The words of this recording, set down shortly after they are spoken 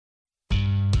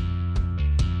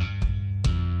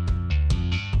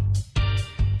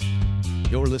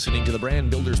You're listening to the Brand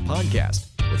Builders Podcast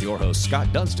with your hosts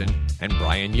Scott Dunston and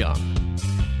Brian Young.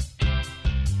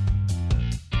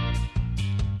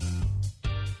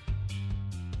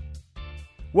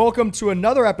 Welcome to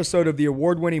another episode of the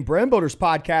award-winning Brand Builders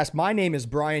Podcast. My name is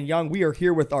Brian Young. We are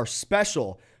here with our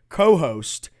special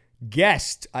co-host,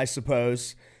 guest, I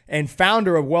suppose, and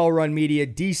founder of Well Run Media,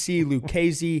 DC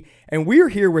Lucchese. And we are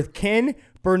here with Ken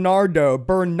Bernardo,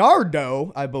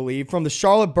 I believe, from the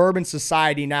Charlotte Bourbon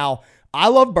Society. Now, I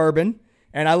love bourbon,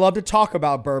 and I love to talk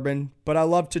about bourbon, but I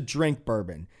love to drink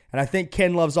bourbon. And I think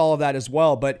Ken loves all of that as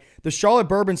well. But the Charlotte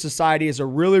Bourbon Society is a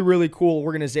really, really cool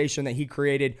organization that he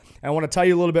created. And I want to tell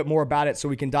you a little bit more about it so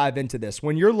we can dive into this.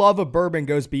 When your love of bourbon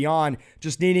goes beyond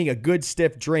just needing a good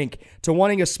stiff drink to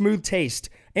wanting a smooth taste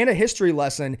and a history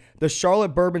lesson, the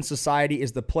Charlotte Bourbon Society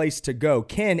is the place to go.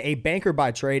 Ken, a banker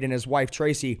by trade, and his wife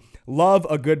Tracy love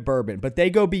a good bourbon, but they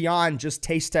go beyond just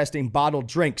taste testing bottled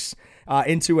drinks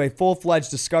into a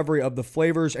full-fledged discovery of the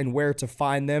flavors and where to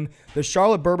find them. The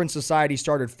Charlotte Bourbon Society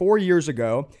started 4 years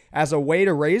ago as a way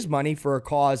to raise money for a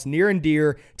cause near and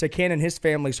dear to Ken and his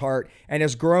family's heart, and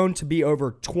has grown to be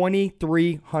over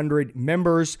 2,300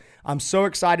 members. I'm so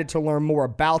excited to learn more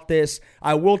about this.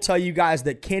 I will tell you guys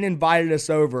that Ken invited us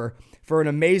over for an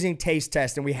amazing taste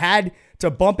test, and we had to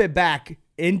bump it back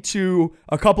into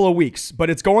a couple of weeks, but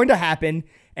it's going to happen.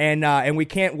 And we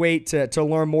can't wait to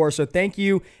learn more. So thank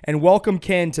you and welcome,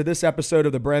 Ken, to this episode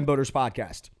of the Brand Builders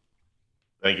Podcast.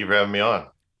 Thank you for having me on.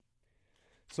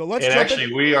 So let's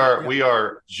we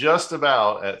are just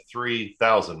about at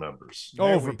 3,000 members.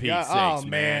 Oh, for Pete's sakes,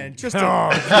 man! Just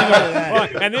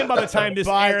and then by the time this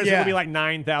airs, it'll be like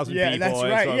 9,000 people. That's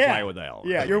right. So yeah, what the hell?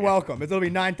 Yeah, you're welcome. It'll be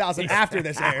 9,000 after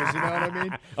this airs. You know what I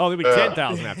mean? Oh, there'll be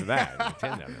 10,000 after that.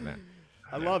 10,000 after that.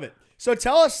 I love it. So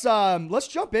tell us, let's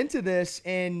jump into this.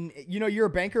 And, you're a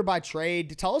banker by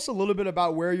trade. Tell us a little bit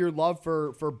about where your love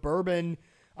for bourbon,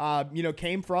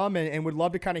 came from, and would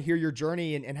love to kind of hear your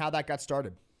journey and how that got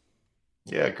started.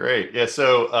 Yeah, great. Yeah.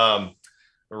 So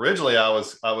originally I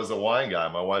was a wine guy.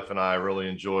 My wife and I really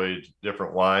enjoyed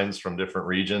different wines from different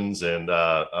regions. And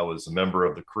I was a member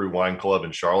of the Crew Wine Club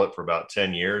in Charlotte for about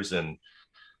 10 years. And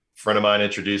friend of mine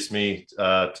introduced me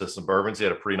to some bourbons. He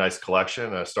had a pretty nice collection,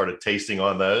 and I started tasting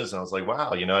on those. And I was like,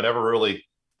 wow, I never really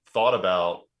thought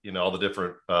about, all the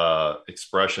different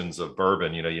expressions of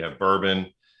bourbon. You have bourbon,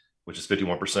 which is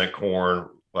 51% corn,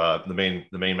 the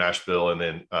main mash bill. And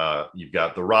then you've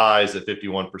got the rye at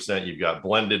 51%. You've got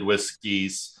blended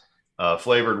whiskeys,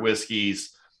 flavored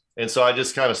whiskeys. And so I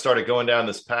just kind of started going down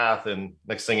this path, and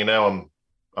next thing you know,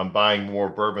 I'm buying more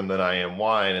bourbon than I am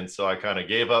wine. And so I kind of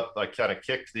gave up. I kind of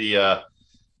kicked the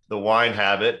wine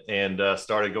habit and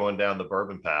started going down the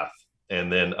bourbon path.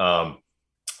 And then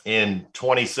in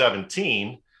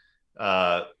 2017,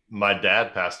 my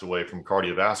dad passed away from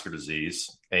cardiovascular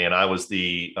disease, and I was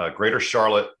the Greater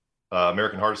Charlotte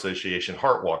American Heart Association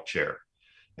Heart Walk Chair.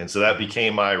 And so that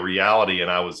became my reality.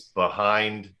 And I was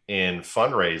behind in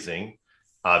fundraising.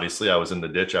 Obviously, I was in the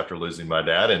ditch after losing my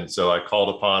dad. And so I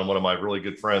called upon one of my really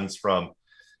good friends from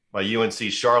my UNC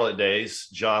Charlotte days,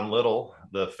 John Little,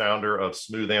 the founder of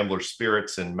Smooth Ambler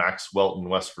Spirits in Max Welton,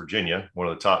 West Virginia, one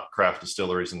of the top craft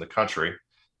distilleries in the country.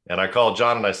 And I called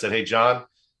John and I said, hey, John,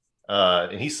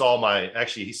 and he saw my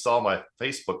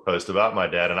Facebook post about my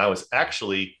dad. And I was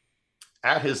actually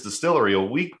at his distillery a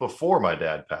week before my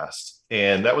dad passed.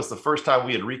 And that was the first time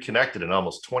we had reconnected in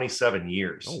almost 27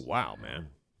 years. Oh, wow, man.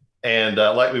 And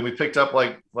we picked up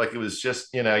like it was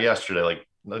just, yesterday, like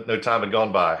no time had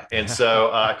gone by. And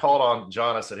so I called on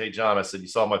John. I said, hey, John, I said, you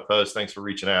saw my post. Thanks for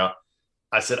reaching out.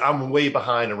 I said, I'm way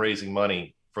behind in raising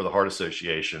money for the Heart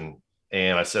Association.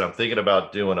 And I said, I'm thinking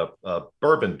about doing a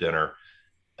bourbon dinner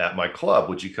at my club.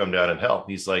 Would you come down and help?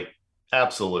 He's like,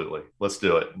 absolutely. Let's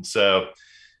do it. And so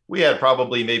we had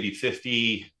probably maybe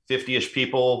 50-ish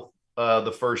people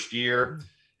the first year.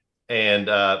 And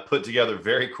put together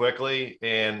very quickly,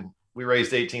 and we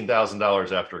raised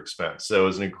 $18,000 after expense. So it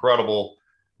was an incredible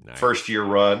first year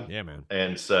run. Yeah, man.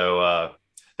 And so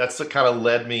that's what kind of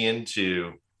led me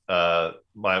into my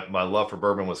love for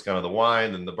bourbon was kind of the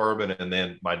wine and the bourbon, and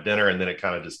then my dinner, and then it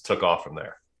kind of just took off from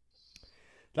there.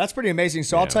 That's pretty amazing.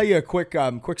 So I'll tell you a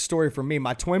quick story from me.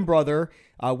 My twin brother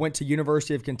went to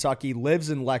University of Kentucky, lives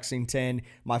in Lexington.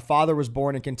 My father was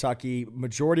born in Kentucky.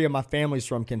 Majority of my family's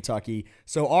from Kentucky.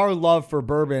 So our love for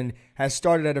bourbon has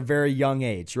started at a very young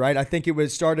age, right? I think it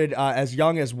was started as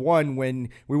young as one when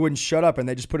we wouldn't shut up and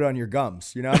they just put it on your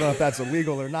gums. I don't know if that's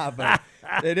illegal or not, but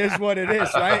It is what it is,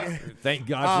 right? Thank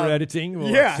God for editing.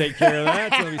 We'll take care of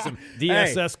that. There'll be some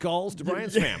DSS calls to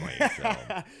Brian's family.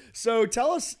 So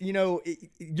tell us,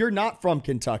 you're not from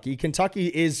Kentucky. Kentucky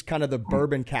is kind of the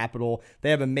bourbon capital. They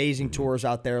have amazing tours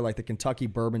out there like the Kentucky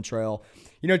Bourbon Trail.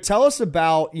 Tell us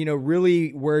about,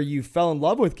 really where you fell in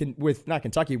love with not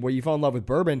Kentucky, where you fell in love with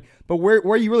bourbon, but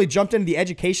where you really jumped into the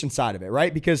education side of it,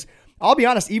 right? Because I'll be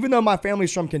honest, even though my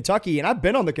family's from Kentucky and I've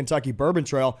been on the Kentucky Bourbon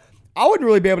Trail, I wouldn't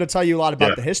really be able to tell you a lot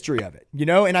about the history of it,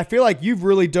 And I feel like you've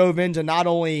really dove into not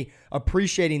only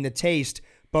appreciating the taste,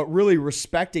 but really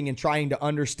respecting and trying to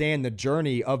understand the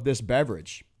journey of this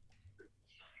beverage.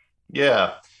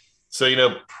 Yeah.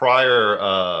 So, prior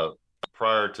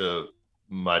to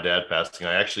my dad passing,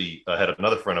 I actually had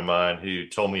another friend of mine who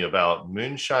told me about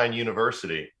Moonshine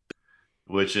University,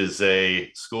 which is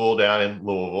a school down in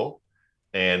Louisville.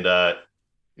 And I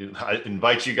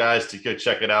invite you guys to go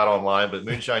check it out online. But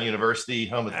Moonshine University,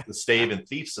 home of the Stave and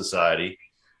Thief Society,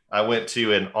 I went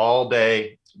to an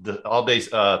all-day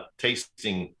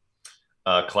tasting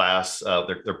class,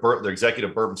 their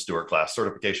executive bourbon steward class,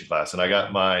 certification class, and I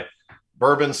got my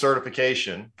bourbon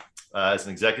certification as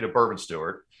an executive bourbon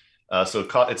steward. So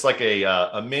it's like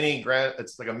a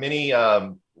mini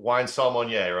wine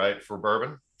sommelier, right, for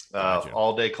bourbon, Gotcha.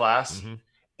 all-day class. Mm-hmm.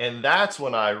 And that's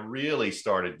when I really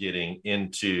started getting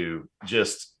into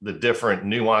just the different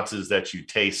nuances that you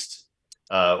taste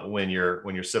when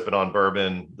you're sipping on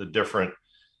bourbon, the different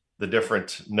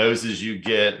noses you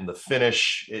get and the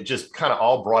finish. It just kind of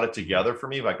all brought it together for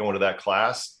me by going to that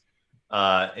class.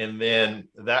 And then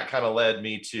that kind of led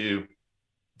me to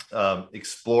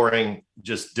exploring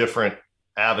just different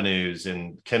avenues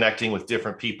and connecting with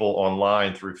different people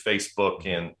online through Facebook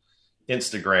and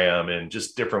Instagram and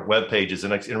just different web pages,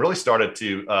 and really started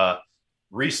to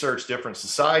research different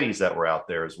societies that were out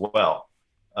there as well.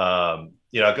 I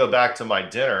go back to my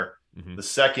dinner. Mm-hmm. The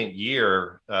second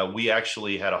year, we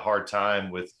actually had a hard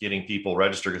time with getting people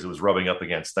registered because it was rubbing up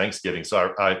against Thanksgiving.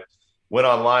 So I went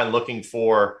online looking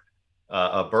for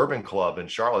a bourbon club in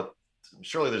Charlotte.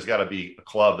 Surely there's got to be a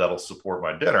club that'll support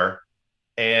my dinner.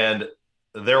 And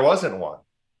there wasn't one.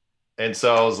 And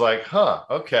so I was like,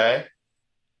 okay.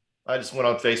 I just went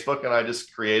on Facebook and I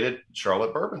just created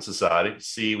Charlotte Bourbon Society to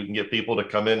see if we can get people to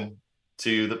come in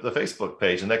to the Facebook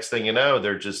page. And next thing you know,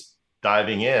 they're just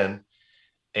diving in,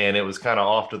 and it was kind of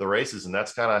off to the races. And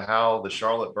that's kind of how the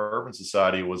Charlotte Bourbon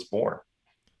Society was born.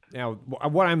 Now,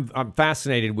 what I'm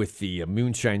fascinated with the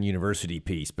Moonshine University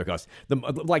piece, because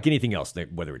like anything else,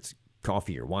 whether it's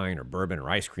coffee or wine or bourbon or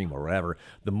ice cream or whatever,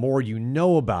 the more you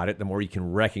know about it, the more you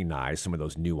can recognize some of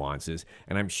those nuances.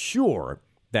 And I'm sure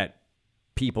that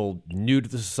people new to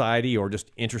the society or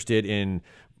just interested in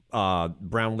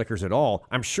brown liquors at all,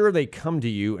 I'm sure they come to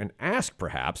you and ask,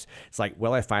 perhaps, it's like,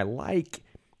 well, if I like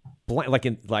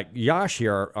Yash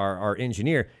here, our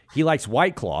engineer, he likes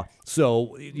White Claw.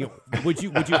 So, would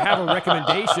you have a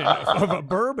recommendation of a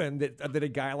bourbon that a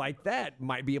guy like that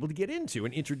might be able to get into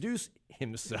and introduce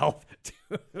himself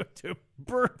to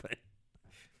bourbon?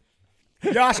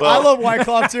 Yash, I love White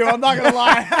Claw too. I'm not gonna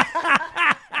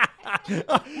lie.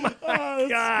 Oh my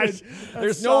gosh!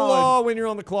 There's no law when you're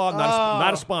on the claw.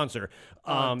 Not a sponsor.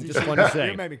 Just want to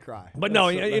say. You made me cry. But no,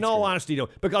 in all honesty,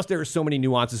 because there are so many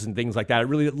nuances and things like that. A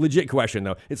really legit question,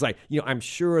 though. It's like, I'm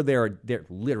sure there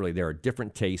are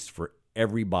different tastes for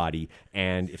everybody,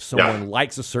 and if someone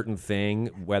likes a certain thing,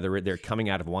 whether they're coming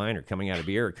out of wine or coming out of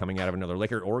beer or coming out of another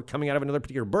liquor or coming out of another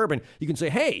particular bourbon, you can say,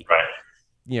 hey,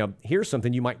 here's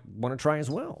something you might want to try as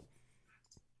well.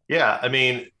 Yeah, I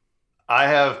mean, I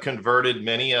have converted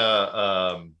many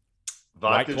vodka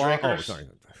drinkers,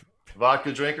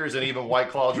 and even White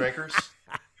Claw drinkers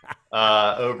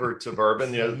over to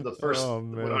bourbon. The first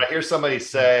when I hear somebody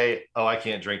say, "Oh, I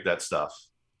can't drink that stuff,"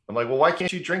 I'm like, "Well, why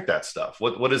can't you drink that stuff?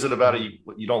 What is it about it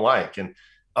you don't like?" And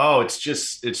it's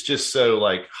just so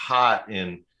like hot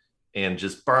and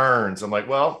just burns. I'm like,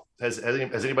 well, has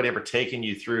anybody ever taken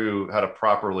you through how to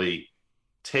properly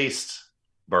taste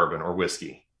bourbon or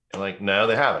whiskey? And like, no,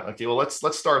 they haven't. Okay, well,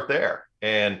 let's start there.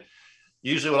 And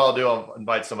usually what I'll do, I'll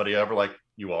invite somebody over like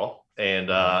you all. And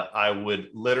I would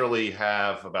literally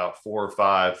have about 4 or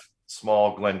 5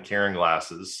 small Glencairn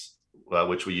glasses,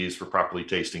 which we use for properly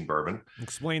tasting bourbon.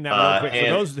 Explain that real quick. For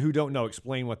those who don't know,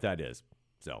 explain what that is.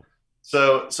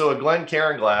 So a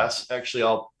Glencairn glass, actually,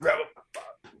 I'll grab it.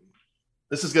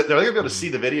 This is good. Are they going to be able to see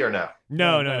the video now?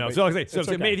 No. So maybe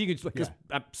okay. if you could, because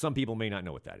some people may not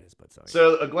know what that is. But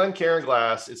so a Glencairn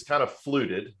glass is kind of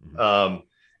fluted,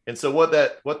 and so what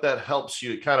that helps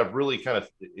you,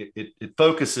 it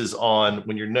focuses on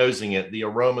when you're nosing it, the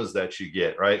aromas that you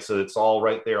get, right? So it's all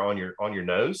right there on your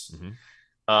nose.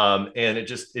 And it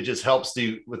just helps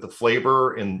with the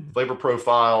flavor and flavor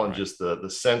profile and just the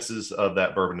senses of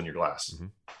that bourbon in your glass. Mm-hmm.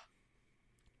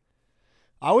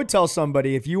 I would tell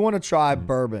somebody, if you want to try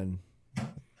bourbon,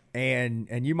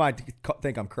 and you might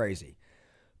think I'm crazy,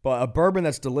 but a bourbon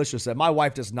that's delicious, that my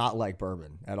wife does not like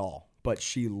bourbon at all, but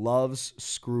she loves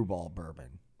Screwball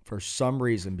bourbon for some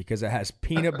reason because it has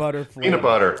peanut butter flavor. Peanut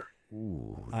butter.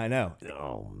 Ooh, I know.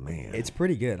 Oh, man. It's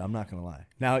pretty good. I'm not going to lie.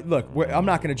 Now, look, I'm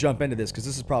not going to jump into this because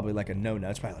this is probably like a no-no.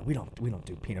 It's probably like, we don't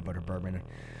do peanut butter bourbon.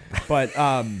 But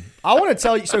I want to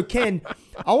tell you, so Ken,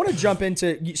 I want to jump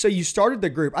into, so you started the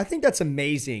group. I think that's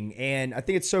amazing. And I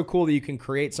think it's so cool that you can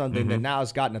create something that now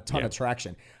has gotten a ton of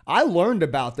traction. I learned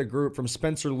about the group from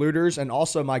Spencer Looters and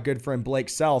also my good friend Blake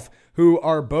Self, who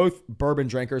are both bourbon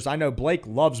drinkers. I know Blake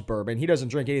loves bourbon. He doesn't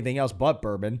drink anything else but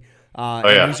bourbon.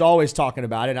 And he's always talking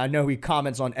about it. I know he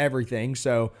comments on everything.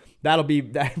 So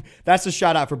that's a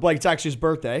shout out for Blake. It's actually his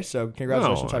birthday. So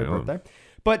congratulations on your birthday.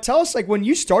 But tell us, like, when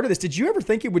you started this, did you ever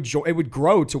think it would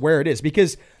grow to where it is?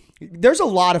 Because there's a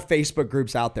lot of Facebook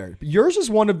groups out there. Yours is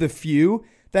one of the few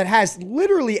that has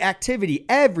literally activity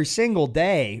every single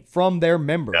day from their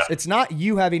members. Yeah. It's not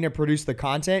you having to produce the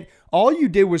content. All you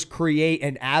did was create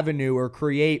an avenue or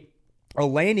create a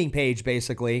landing page,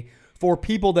 basically, for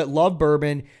people that love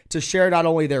bourbon to share not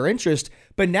only their interest,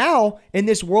 but now in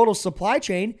this world of supply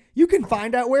chain, you can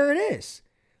find out where it is.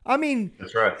 I mean,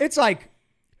 that's right. It's like,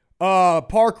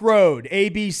 Park Road,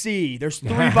 ABC. There's 3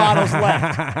 bottles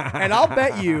left. And I'll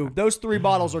bet you those 3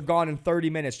 bottles are gone in 30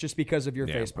 minutes just because of your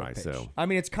Facebook page. So. I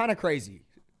mean, it's kind of crazy.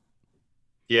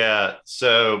 Yeah.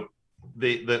 So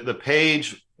the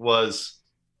page was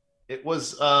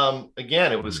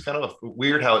again, it was kind of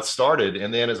weird how it started.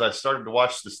 And then as I started to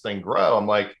watch this thing grow, I'm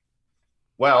like,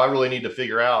 wow, I really need to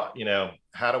figure out,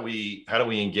 how do we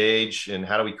engage and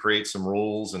how do we create some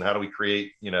rules and how do we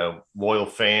create, loyal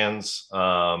fans,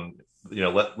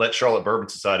 let Charlotte Bourbon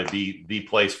Society be the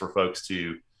place for folks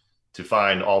to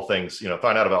find all things,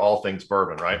 find out about all things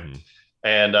bourbon. Right. Mm-hmm.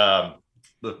 And,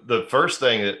 the first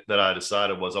thing that I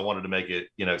decided was I wanted to make it,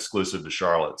 exclusive to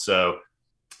Charlotte. So,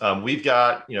 we've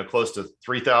got, close to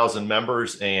 3,000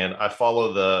 members, and I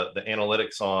follow the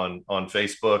analytics on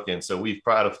Facebook. And so we've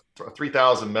proud of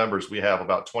 3,000 members. We have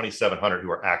about 2,700 who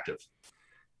are active.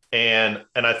 And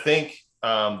I think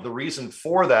the reason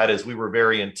for that is we were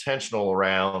very intentional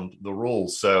around the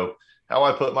rules. So how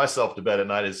I put myself to bed at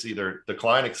night is either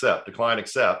decline, accept, who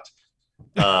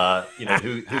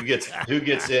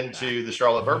gets into the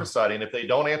Charlotte Bourbon Society. And if they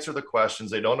don't answer the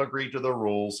questions, they don't agree to the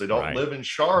rules, they don't live in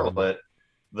Charlotte,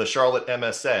 the Charlotte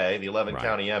MSA, the 11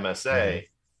 county MSA,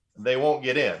 they won't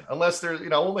get in unless there's,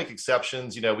 we'll make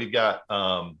exceptions. We've got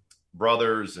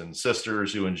brothers and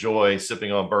sisters who enjoy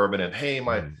sipping on bourbon, and hey,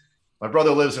 my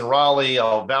brother lives in Raleigh.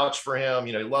 I'll vouch for him.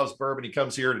 He loves bourbon. He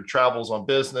comes here to travels on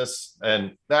business,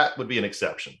 and that would be an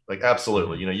exception. Like,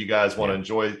 absolutely. You guys want to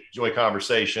enjoy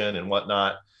conversation and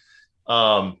whatnot.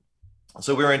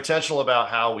 So we were intentional about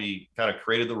how we kind of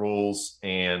created the rules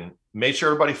and made sure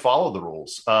everybody followed the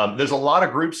rules. There's a lot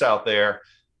of groups out there,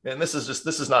 and this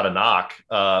is not a knock,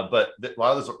 but there's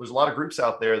a lot of groups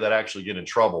out there that actually get in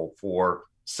trouble for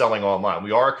selling online.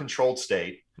 We are a controlled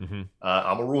state. Mm-hmm.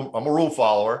 I'm a rule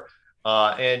follower.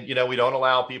 And, we don't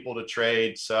allow people to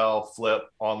trade, sell, flip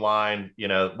online.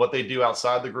 What they do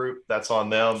outside the group, that's on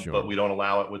them, but we don't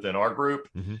allow it within our group.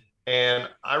 Mm-hmm. And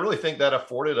I really think that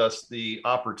afforded us the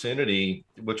opportunity,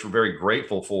 which we're very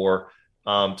grateful for,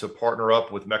 to partner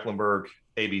up with Mecklenburg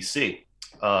ABC.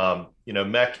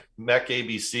 MEC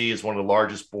ABC is one of the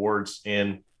largest boards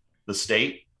in the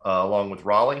state, along with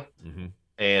Raleigh. Mm-hmm.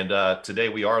 And today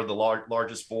we are the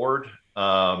largest board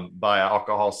by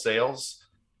alcohol sales.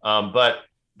 But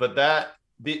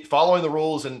following the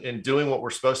rules and doing what we're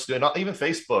supposed to do, and not even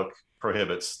Facebook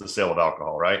prohibits the sale of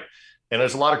alcohol, right? And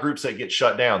there's a lot of groups that get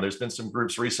shut down. There's been some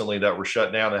groups recently that were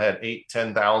shut down that had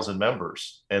 8,000-10,000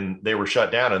 members, and they were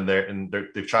shut down, and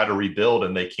they've tried to rebuild,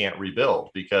 and they can't rebuild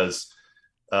because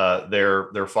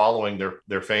they're following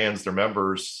their fans, their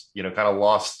members, kind of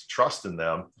lost trust in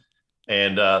them.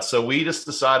 And so we just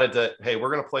decided that, hey,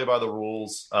 we're going to play by the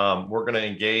rules. We're going to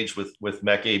engage with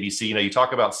MEC ABC. You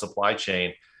talk about supply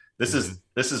chain. This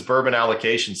is bourbon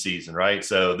allocation season, right?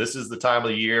 So this is the time of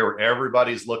the year where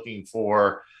everybody's looking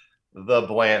for the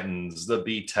Blantons, the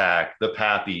BTAC, the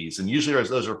Pappies, and usually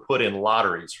those are put in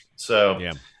lotteries. So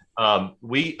I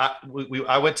went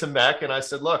to MEC and I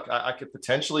said, look, I could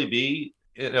potentially be,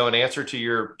 an answer to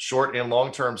your short and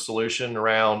long-term solution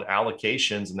around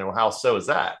allocations. And how so is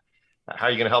that? How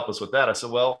are you going to help us with that? I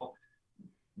said, well,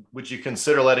 would you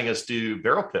consider letting us do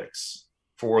barrel picks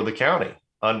for the county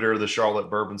under the Charlotte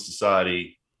Bourbon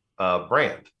Society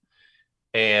brand?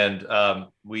 And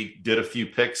we did a few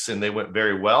picks and they went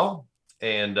very well.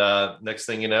 And next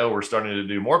thing you know, we're starting to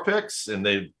do more picks and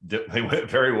they went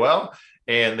very well.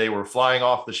 And they were flying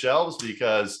off the shelves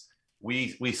because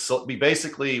we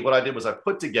basically, what I did was I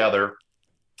put together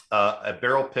a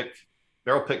barrel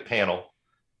pick panel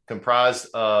comprised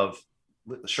of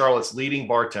Charlotte's leading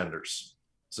bartenders.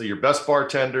 So your best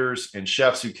bartenders and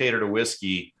chefs who cater to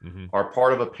whiskey are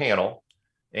part of a panel.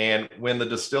 And when the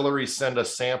distilleries send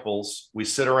us samples, we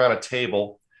sit around a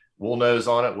table, we'll nose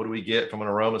on it. What do we get from an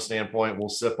aroma standpoint? We'll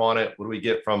sip on it. What do we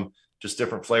get from just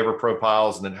different flavor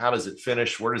profiles? And then how does it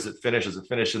finish? Where does it finish? Does it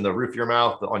finish in the roof of your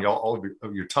mouth, on all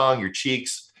of your tongue, your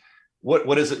cheeks?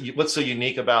 What is it? What's so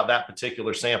unique about that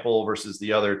particular sample versus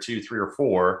the other 2, 3, or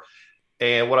 4?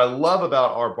 And what I love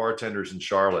about our bartenders in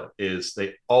Charlotte is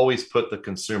they always put the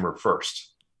consumer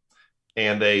first.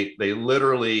 And they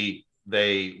literally,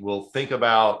 they will think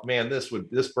about, man, this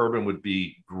bourbon would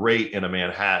be great in a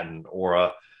Manhattan or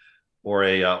a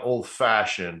old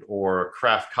fashioned or a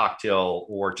craft cocktail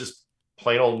or just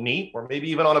plain old neat, or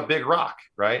maybe even on a big rock,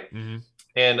 right?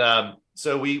 And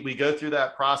so we go through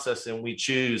that process and we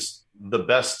choose the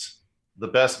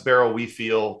best barrel we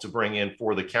feel to bring in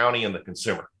for the county and the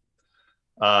consumer.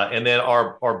 And then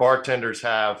our bartenders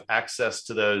have access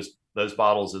to those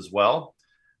bottles as well.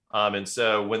 And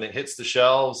so when it hits the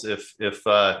shelves, if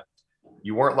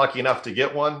you weren't lucky enough to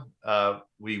get one,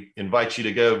 we invite you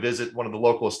to go visit one of the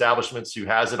local establishments who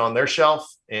has it on their shelf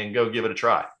and go give it a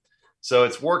try. So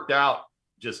it's worked out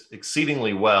just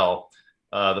exceedingly well,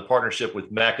 the partnership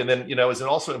with MEC. And then, it's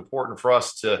also important for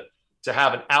us to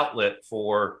have an outlet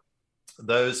for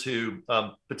those who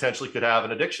potentially could have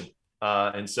an addiction.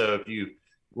 And so if you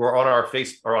were on our on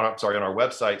our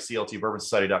website,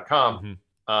 cltbourbonsociety.com,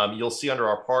 you'll see under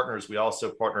our partners, we also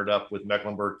partnered up with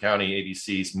Mecklenburg County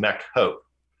ABC's MEC Hope,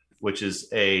 which is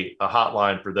a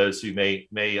hotline for those who may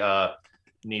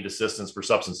need assistance for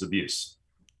substance abuse.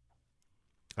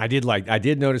 I did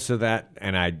notice that,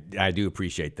 and I do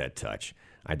appreciate that touch.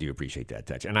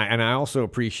 And I also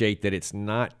appreciate that it's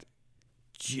not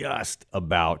just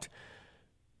about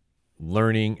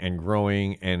learning and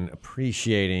growing and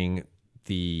appreciating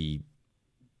the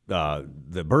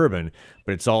bourbon,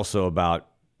 but it's also about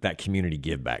that community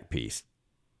give back piece.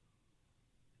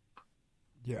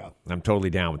 Yeah, I'm totally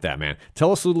down with that, man.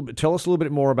 Tell us a little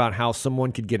bit more about how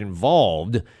someone could get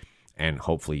involved and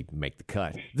hopefully make the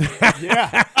cut.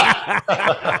 Yeah.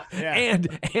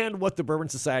 And what the Bourbon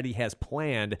Society has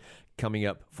planned coming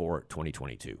up for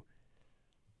 2022.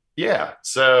 Yeah.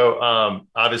 So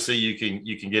obviously you can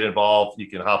get involved. You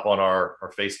can hop on our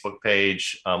Facebook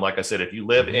page. Like I said, if you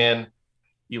live in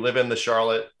the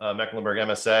Charlotte, Mecklenburg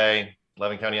MSA,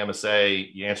 Levin County MSA,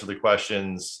 you answer the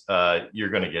questions, you're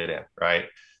going to get in, right?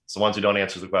 It's the ones who don't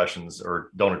answer the questions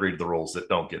or don't agree to the rules that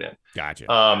don't get in.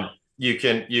 Gotcha. You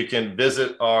can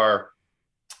visit our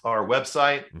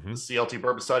website, the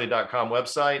cltbourbonsociety.com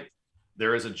website.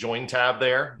 There is a join tab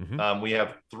there. We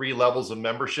have 3 levels of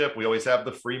membership. We always have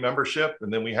the free membership.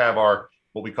 And then we have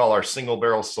what we call our single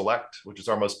barrel select, which is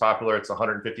our most popular. It's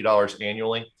 $150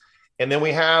 annually. And then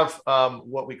we have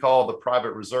what we call the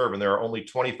private reserve, and there are only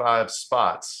 25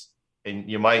 spots. And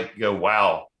you might go,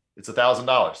 wow, it's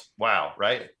 $1,000. Wow,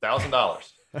 right?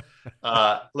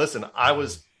 $1,000. Listen, I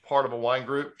was part of a wine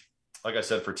group, like I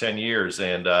said, for 10 years.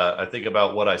 And I think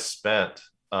about what I spent,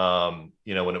 when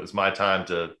it was my time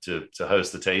to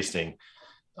host the tasting.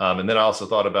 And then I also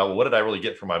thought about, well, what did I really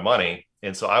get for my money?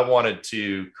 And so I wanted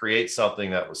to create something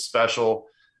that was special,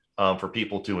 for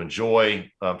people to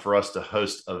enjoy, for us to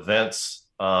host events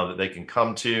that they can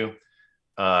come to,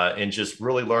 and just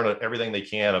really learn everything they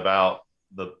can about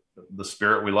the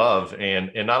spirit we love.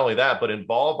 And not only that, but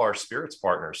involve our spirits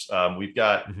partners. We've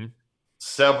got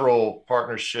several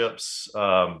partnerships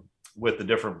with the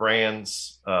different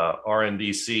brands,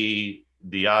 RNDC,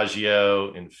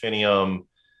 Diageo, Infinium,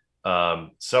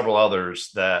 several others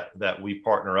that we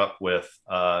partner up with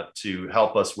to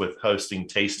help us with hosting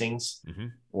tastings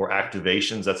or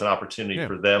activations. That's an opportunity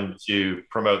for them to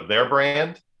promote their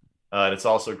brand. And it's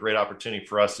also a great opportunity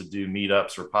for us to do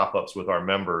meetups or pop-ups with our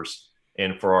members,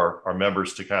 and for our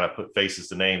members to kind of put faces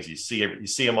to names. You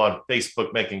see them on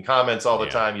Facebook making comments all the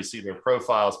time. You see their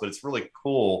profiles, but it's really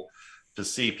cool to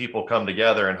see people come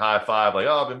together and high five, like,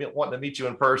 oh, I've been wanting to meet you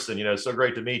in person, so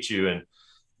great to meet you. And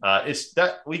it's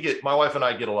that my wife and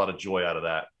I get a lot of joy out of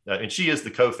that. And she is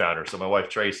the co-founder. So my wife,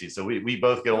 Tracy, so we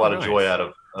both get a lot of joy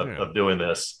out of doing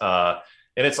this. And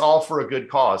it's all for a good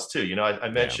cause too. I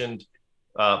mentioned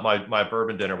my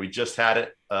bourbon dinner. We just had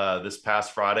it this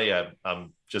past Friday.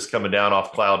 I'm just coming down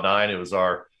off cloud 9. It was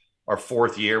our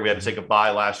 4th year. We had to take a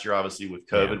bye last year, obviously with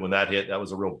COVID when that hit. That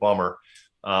was a real bummer.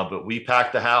 But we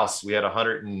packed the house. We had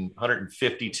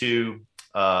 152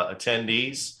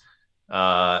 attendees.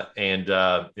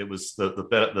 It was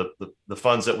the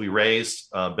funds that we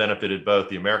raised benefited both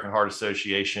the American Heart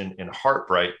Association and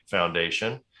HeartBright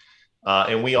Foundation.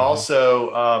 And we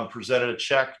also presented a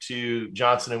check to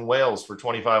Johnson & Wales for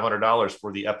 $2,500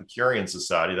 for the Epicurean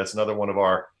Society. That's another one of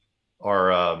our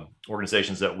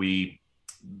organizations that we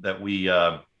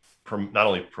not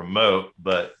only promote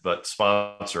but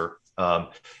sponsor. And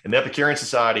the Epicurean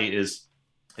Society is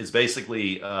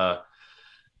basically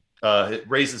it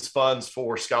raises funds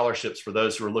for scholarships for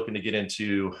those who are looking to get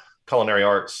into culinary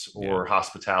arts or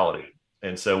hospitality.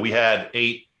 And so we had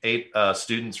eight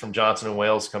students from Johnson &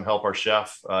 Wales come help our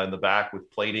chef in the back with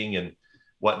plating and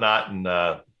whatnot. And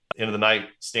end of the night,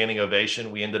 standing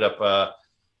ovation. We ended up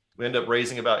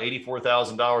raising about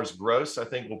 $84,000 gross. I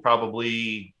think we'll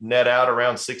probably net out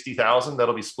around $60,000.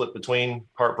 That'll be split between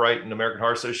HeartBright and American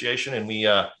Heart Association. And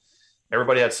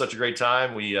everybody had such a great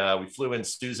time. We flew in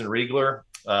Susan Riegler,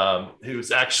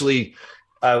 who's actually,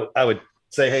 I would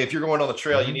say, hey, if you're going on the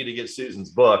trail, you need to get Susan's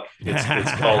book.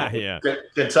 It's called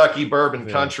Kentucky Bourbon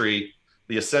Country,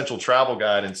 The Essential Travel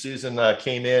Guide. And Susan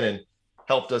came in and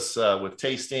helped us with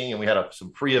tasting. And we had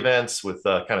some pre-events with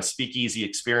kind of speakeasy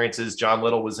experiences. John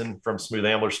Little was in from Smooth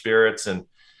Ambler Spirits. And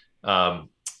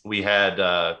we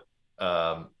had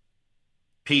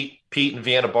Pete and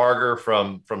Vienna Barger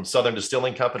from Southern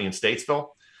Distilling Company in Statesville.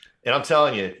 And I'm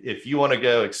telling you, if you want to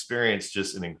go experience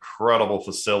just an incredible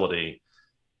facility,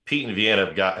 Pete and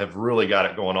Vienna have really got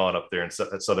it going on up there at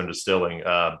Southern Distilling.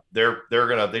 They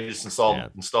just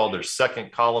installed their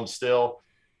second column still,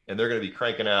 and they're going to be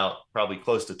cranking out probably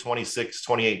close to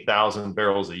 28,000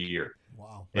 barrels a year.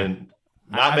 Wow. And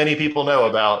not many people know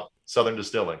about Southern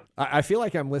Distilling. I feel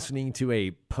like I'm listening to a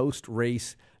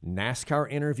post-race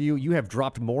NASCAR interview. You have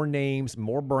dropped more names,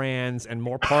 more brands, and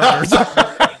more partners.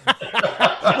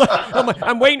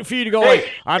 I'm waiting for you to go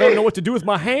I don't know what to do with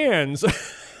my hands.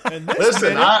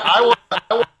 Listen, I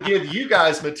will give you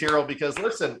guys material because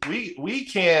listen, we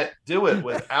can't do it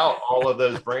without all of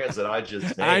those brands that I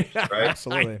just named. Right?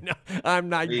 Absolutely. I'm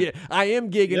not. I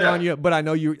am gigging on you, but I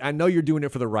know you're doing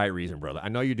it for the right reason, brother. I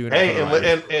know you're doing it. For the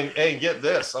right reason. And get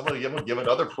this, I'm going to give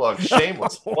another plug.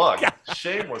 Shameless plug.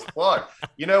 Shameless plug.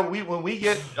 You know, when we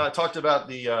get talked about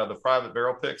the private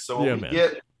barrel picks. So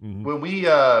when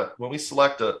we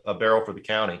select a barrel for the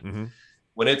county,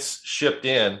 when it's shipped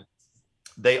in,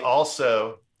 they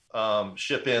also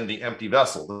ship in the empty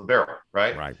vessel, the barrel,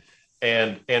 right? Right.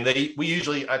 And we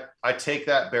usually, I take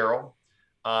that barrel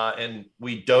and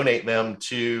we donate them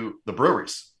to the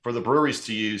breweries for the breweries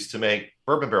to use to make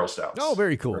bourbon barrel stouts. Oh,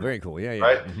 very cool. Very cool. Yeah.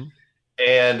 Right.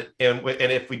 And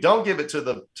if we don't give it to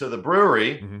the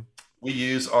brewery, we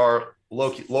use our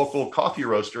local coffee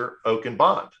roaster, Oak and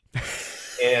Bond.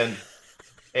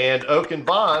 and Oak and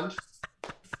Bond,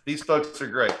 these folks are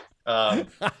great.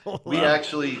 We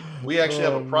actually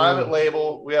have a private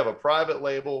label. We have a private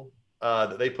label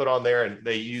that they put on there, and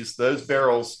they use those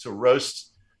barrels to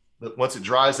roast. Once it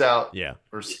dries out,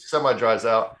 or semi dries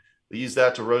out, they use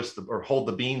that to roast or hold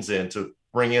the beans in to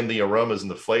bring in the aromas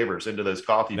and the flavors into those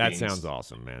coffee beans. That sounds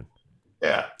awesome, man.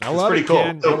 Yeah, I love it, cool.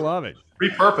 Ken. I love it.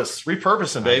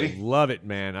 Repurposing, baby. I love it,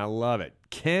 man. I love it.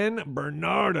 Ken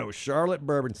Bernardo, Charlotte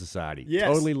Bourbon Society. Yes.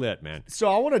 Totally lit, man. So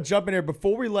I want to jump in here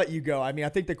before we let you go. I mean, I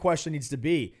think the question needs to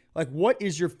be, like, what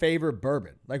is your favorite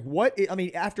bourbon? Like,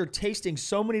 after tasting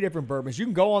so many different bourbons, you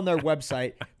can go on their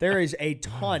website. There is a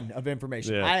ton of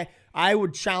information. Yeah. I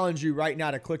would challenge you right now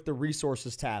to click the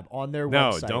resources tab on their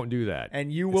website. No, don't do that.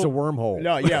 And you will. It's a wormhole.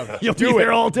 No, yeah. You'll do it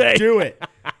all day. Do it.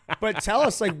 But tell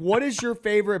us, like, what is your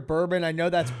favorite bourbon? I know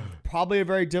that's probably a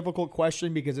very difficult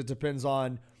question because it depends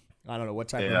on, I don't know, what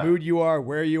type of mood you are,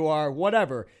 where you are,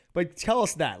 whatever. But tell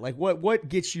us that. Like, what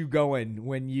gets you going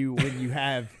when you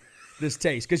have this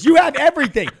taste? Because you have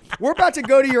everything. We're about to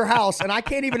go to your house, and I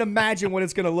can't even imagine what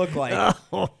it's going to look like.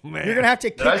 Oh, man. You're going to have to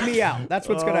kick me out. That's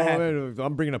what's going to happen.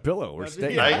 I'm bringing a pillow. We're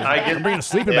staying. I'm bringing a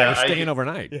sleeping bag. We're staying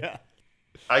overnight. Yeah.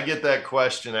 I get that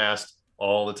question asked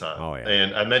all the time. Oh, yeah.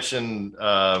 And I mentioned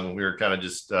when we were kind of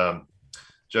just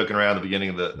joking around at the beginning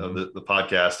of the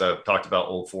podcast, I talked about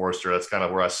Old Forester. That's kind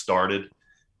of where I started.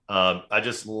 I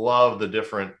just love the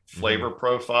different flavor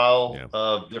profile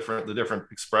of the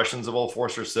different expressions of Old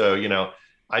Forester. So, you know,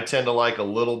 I tend to like a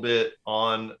little bit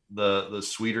on the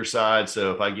sweeter side.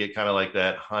 So if I get kind of like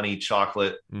that honey,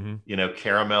 chocolate, you know,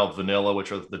 caramel, vanilla,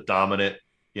 which are the dominant,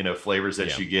 you know, flavors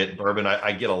that you get in bourbon,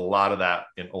 I get a lot of that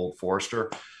in Old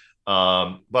Forester.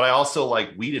 But I also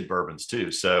like wheated bourbons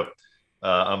too. So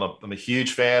I'm a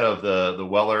huge fan of the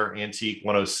Weller Antique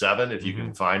 107 if you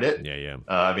can find it. Yeah.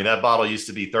 I mean, that bottle used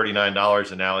to be $39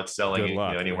 and now it's selling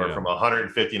anywhere from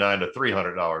 $159 to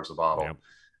 $300 a bottle.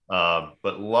 Yeah.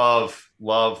 But love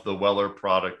the Weller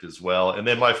product as well. And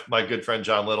then my good friend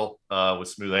John Little with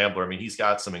Smooth Ambler. I mean, he's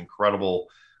got some incredible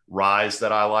ryes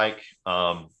that I like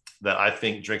that I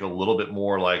think drink a little bit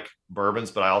more like bourbons,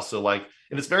 but I also like,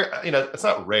 and it's very, it's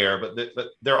not rare, but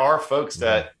there are folks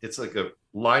that it's like a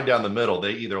line down the middle.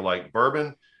 They either like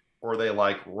bourbon or they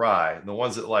like rye. And the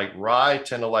ones that like rye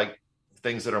tend to like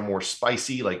things that are more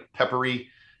spicy, like peppery.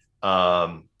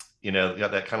 Got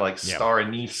that kind of like star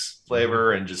anise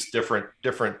flavor and just different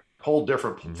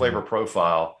flavor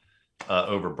profile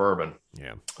over bourbon.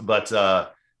 Yeah. But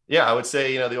I would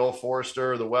say, the old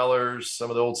Forester, the Wellers, some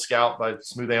of the old Scout by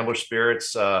Smooth Ambler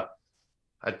Spirits.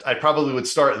 I probably would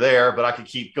start there, but I could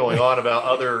keep going on about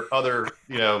other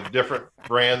different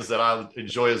brands that I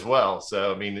enjoy as well.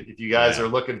 So, I mean, if you guys are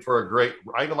looking for a great,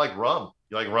 I even like rum.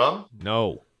 You like rum?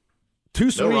 No.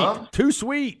 Too sweet. No rum? Too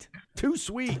sweet.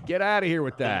 Get out of here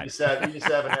with that. You just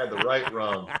haven't had the right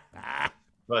rum.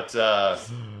 But no,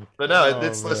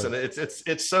 listen,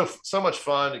 it's so much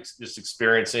fun. Just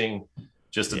experiencing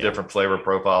just the different flavor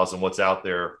profiles and what's out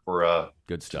there for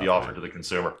good stuff to be offered to the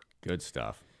consumer. Good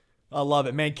stuff. I love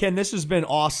it, man. Ken, this has been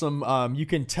awesome. You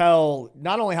can tell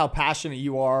not only how passionate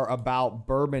you are about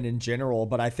bourbon in general,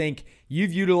 but I think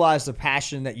you've utilized the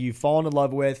passion that you've fallen in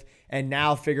love with and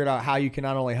now figured out how you can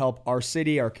not only help our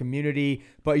city, our community,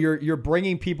 but you're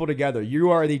bringing people together.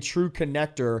 You are the true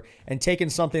connector and taking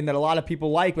something that a lot of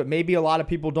people like, but maybe a lot of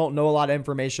people don't know a lot of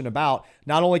information about.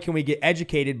 Not only can we get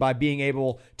educated by being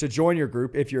able to join your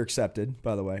group, if you're accepted,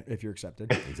 by the way, Exactly.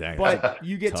 But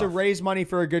you get to raise money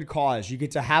for a good cause. You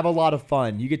get to have a lot of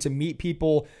fun. You get to meet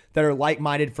people that are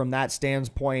like-minded from that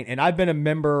standpoint. And I've been a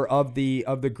member of the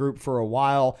group for a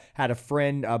while. Had a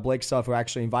friend, Blake Suff, who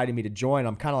actually invited me to join.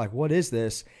 I'm kind of like, what is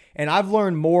this? And I've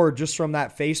learned more just from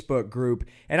that Facebook group.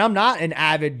 And I'm not an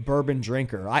avid bourbon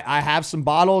drinker. I have some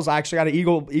bottles. I actually got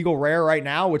an Eagle Rare right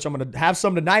now, which I'm going to have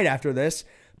some tonight after this.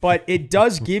 But it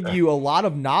does give you a lot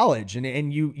of knowledge,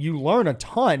 and you learn a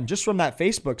ton just from that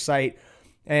Facebook site.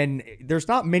 And there's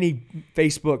not many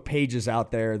Facebook pages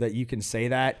out there that you can say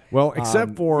that. Well,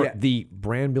 except for the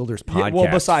Brand Builders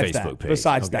Podcast Facebook page.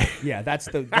 Besides that, yeah, that's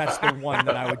the one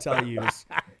that I would tell you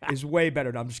is way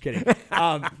better. No, I'm just kidding.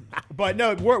 But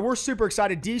no, we're super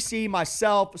excited. DC,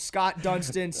 myself, Scott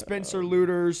Dunston, Spencer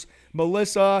Luters,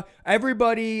 Melissa,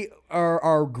 everybody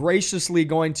are graciously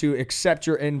going to accept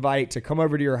your invite to come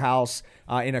over to your house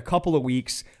in a couple of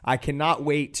weeks. I cannot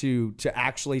wait to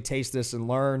actually taste this and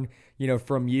learn,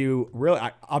 from you. Really,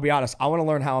 I'll be honest. I want to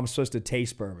learn how I'm supposed to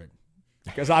taste bourbon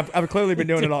because I've clearly been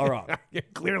doing it all wrong.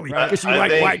 Clearly, right? Because you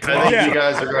like White Claw. I think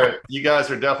you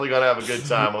guys are definitely going to have a good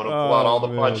time. I'm going to pull out all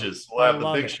the punches. We'll have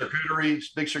the big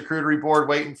charcuterie board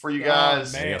waiting for you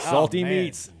guys. Salty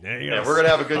meats. Yeah, we're going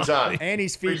to have a good time. And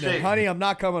he's feeding them. Honey, I'm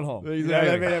not coming home.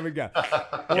 Exactly. There we go.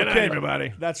 Get out,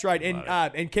 everybody. That's right.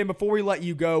 And Ken, before we let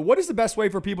you go, what is the best way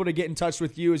for people to get in touch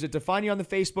with you? Is it to find you on the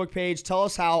Facebook page? Tell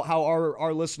us how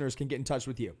our listeners can get in touch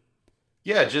with you.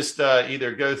 Yeah, just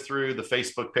either go through the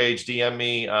Facebook page, DM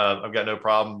me. I've got no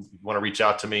problem. You want to reach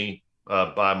out to me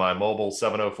by my mobile,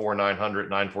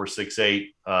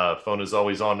 704-900-9468. Phone is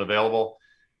always on and available.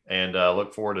 And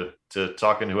look forward to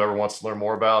talking to whoever wants to learn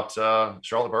more about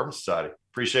Charlotte Bourbon Society.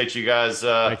 Appreciate you guys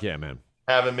man.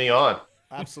 having me on.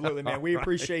 Absolutely, man. We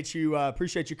appreciate you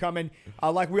coming.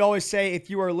 Like we always say,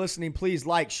 if you are listening, please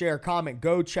like, share, comment.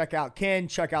 Go check out Ken.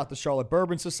 Check out the Charlotte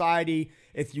Bourbon Society.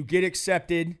 If you get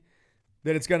accepted,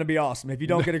 then it's going to be awesome. If you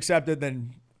don't get accepted,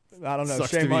 then I don't know.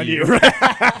 Sucks shame on you. you.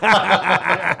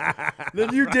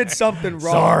 Then you did something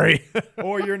wrong. Sorry.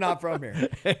 Or you're not from here.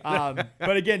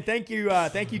 But again, thank you,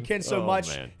 Ken, so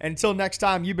much. Man. Until next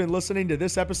time, you've been listening to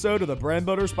this episode of the Brand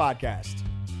Builders Podcast.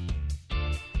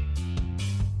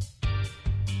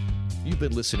 You've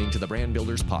been listening to the Brand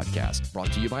Builders Podcast,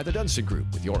 brought to you by the Dunston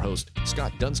Group with your host,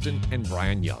 Scott Dunston and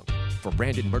Brian Young. For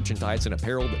branded merchandise and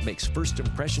apparel that makes first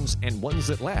impressions and ones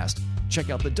that last,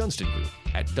 check out the Dunston Group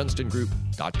at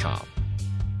dunstongroup.com.